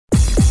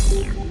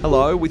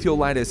Hello, with your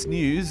latest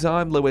news,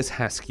 I'm Lewis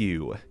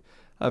Haskew.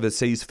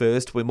 Overseas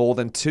first, where more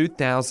than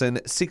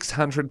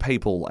 2,600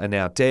 people are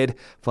now dead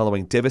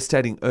following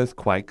devastating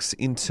earthquakes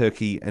in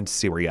Turkey and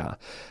Syria.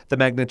 The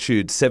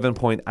magnitude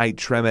 7.8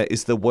 tremor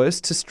is the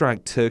worst to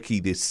strike Turkey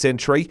this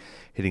century,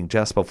 hitting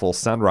just before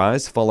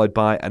sunrise, followed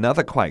by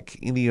another quake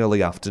in the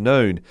early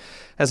afternoon.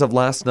 As of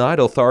last night,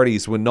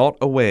 authorities were not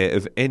aware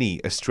of any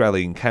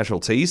Australian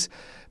casualties.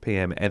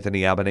 PM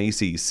Anthony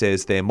Albanese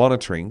says they're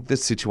monitoring the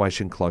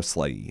situation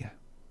closely.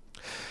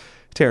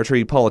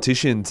 Territory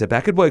politicians are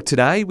back at work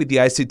today with the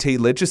ACT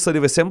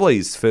Legislative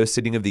Assembly's first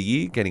sitting of the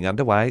year getting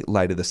underway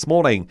later this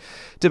morning.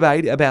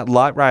 Debate about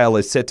light rail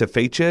is set to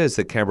feature as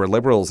the Canberra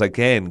Liberals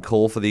again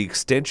call for the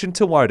extension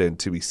to Woden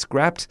to be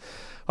scrapped.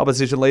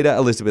 Opposition leader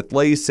Elizabeth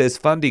Lee says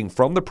funding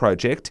from the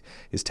project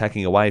is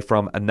taking away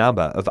from a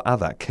number of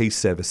other key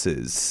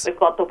services. We've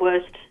got the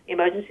worst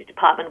emergency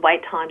department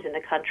wait times in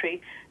the country,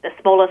 the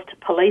smallest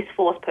police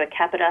force per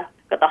capita,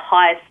 we've got the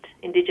highest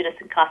Indigenous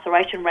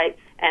incarceration rates,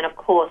 and of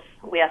course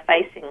we are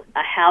facing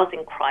a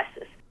housing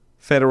crisis.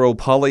 Federal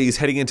pollies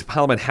heading into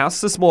Parliament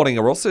House this morning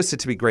are also set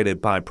to be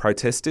greeted by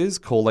protesters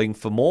calling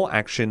for more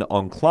action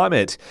on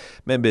climate.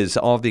 Members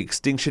of the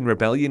Extinction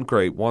Rebellion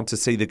group want to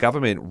see the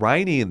government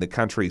rein in the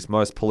country's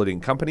most polluting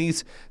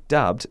companies,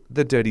 dubbed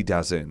the Dirty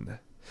Dozen.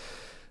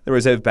 The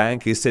Reserve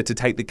Bank is set to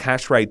take the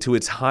cash rate to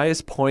its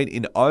highest point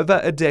in over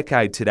a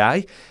decade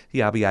today. The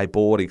RBA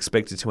board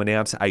expected to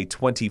announce a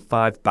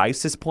 25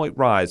 basis point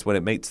rise when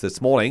it meets this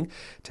morning,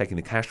 taking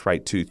the cash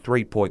rate to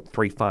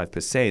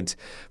 3.35%.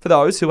 For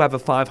those who have a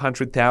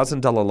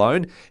 $500,000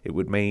 loan, it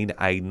would mean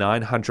a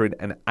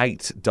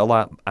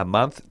 $908 a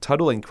month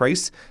total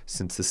increase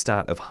since the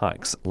start of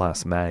hikes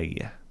last May.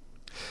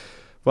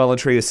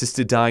 Voluntary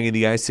assisted dying in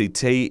the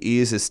ACT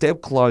is a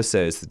step closer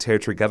as the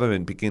Territory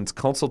Government begins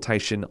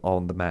consultation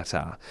on the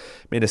matter.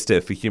 Minister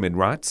for Human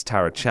Rights,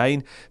 Tara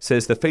Cheyne,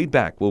 says the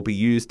feedback will be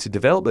used to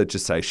develop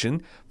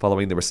legislation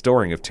following the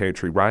restoring of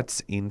Territory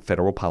rights in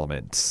federal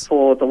parliament.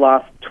 For the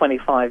last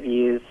 25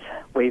 years,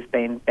 we've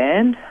been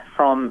banned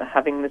from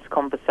having this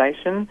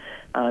conversation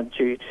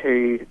due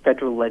to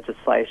federal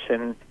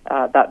legislation.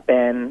 That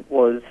ban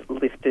was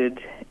lifted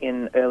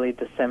in early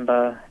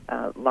December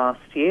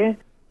last year.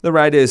 The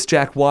Raiders'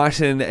 Jack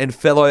Wighton and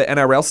fellow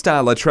NRL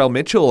star Latrell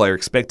Mitchell are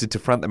expected to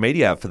front the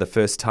media for the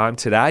first time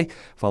today,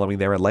 following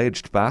their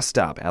alleged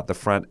bust-up out the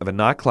front of a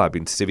nightclub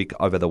in Civic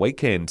over the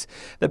weekend.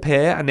 The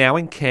pair are now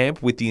in camp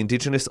with the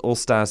Indigenous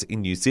All-Stars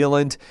in New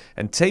Zealand,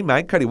 and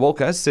teammate Cody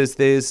Walker says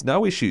there's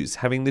no issues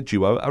having the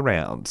duo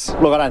around.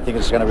 Look, I don't think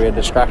it's going to be a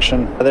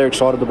distraction. They're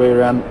excited to be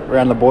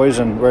around the boys,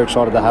 and we're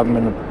excited to have them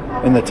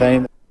in the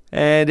team.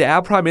 And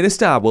our Prime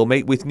Minister will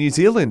meet with New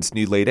Zealand's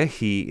new leader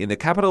here in the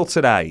capital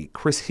today.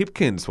 Chris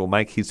Hipkins will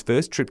make his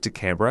first trip to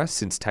Canberra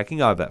since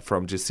taking over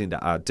from Jacinda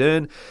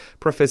Ardern.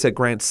 Professor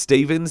Grant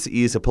Stevens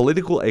is a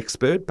political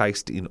expert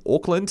based in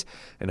Auckland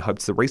and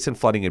hopes the recent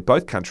flooding in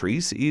both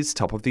countries is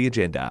top of the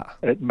agenda.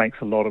 It makes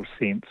a lot of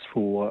sense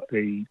for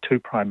the two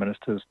Prime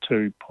Ministers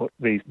to put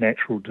these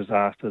natural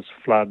disasters,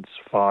 floods,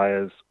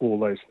 fires, all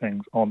those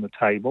things on the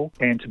table,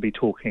 and to be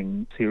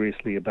talking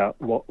seriously about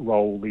what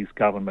role these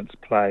governments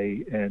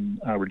play in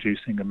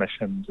reducing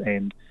emissions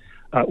and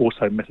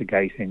also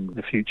mitigating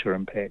the future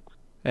impacts.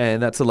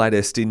 And that's the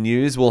latest in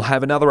news. We'll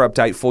have another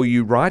update for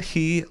you right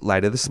here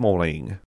later this morning.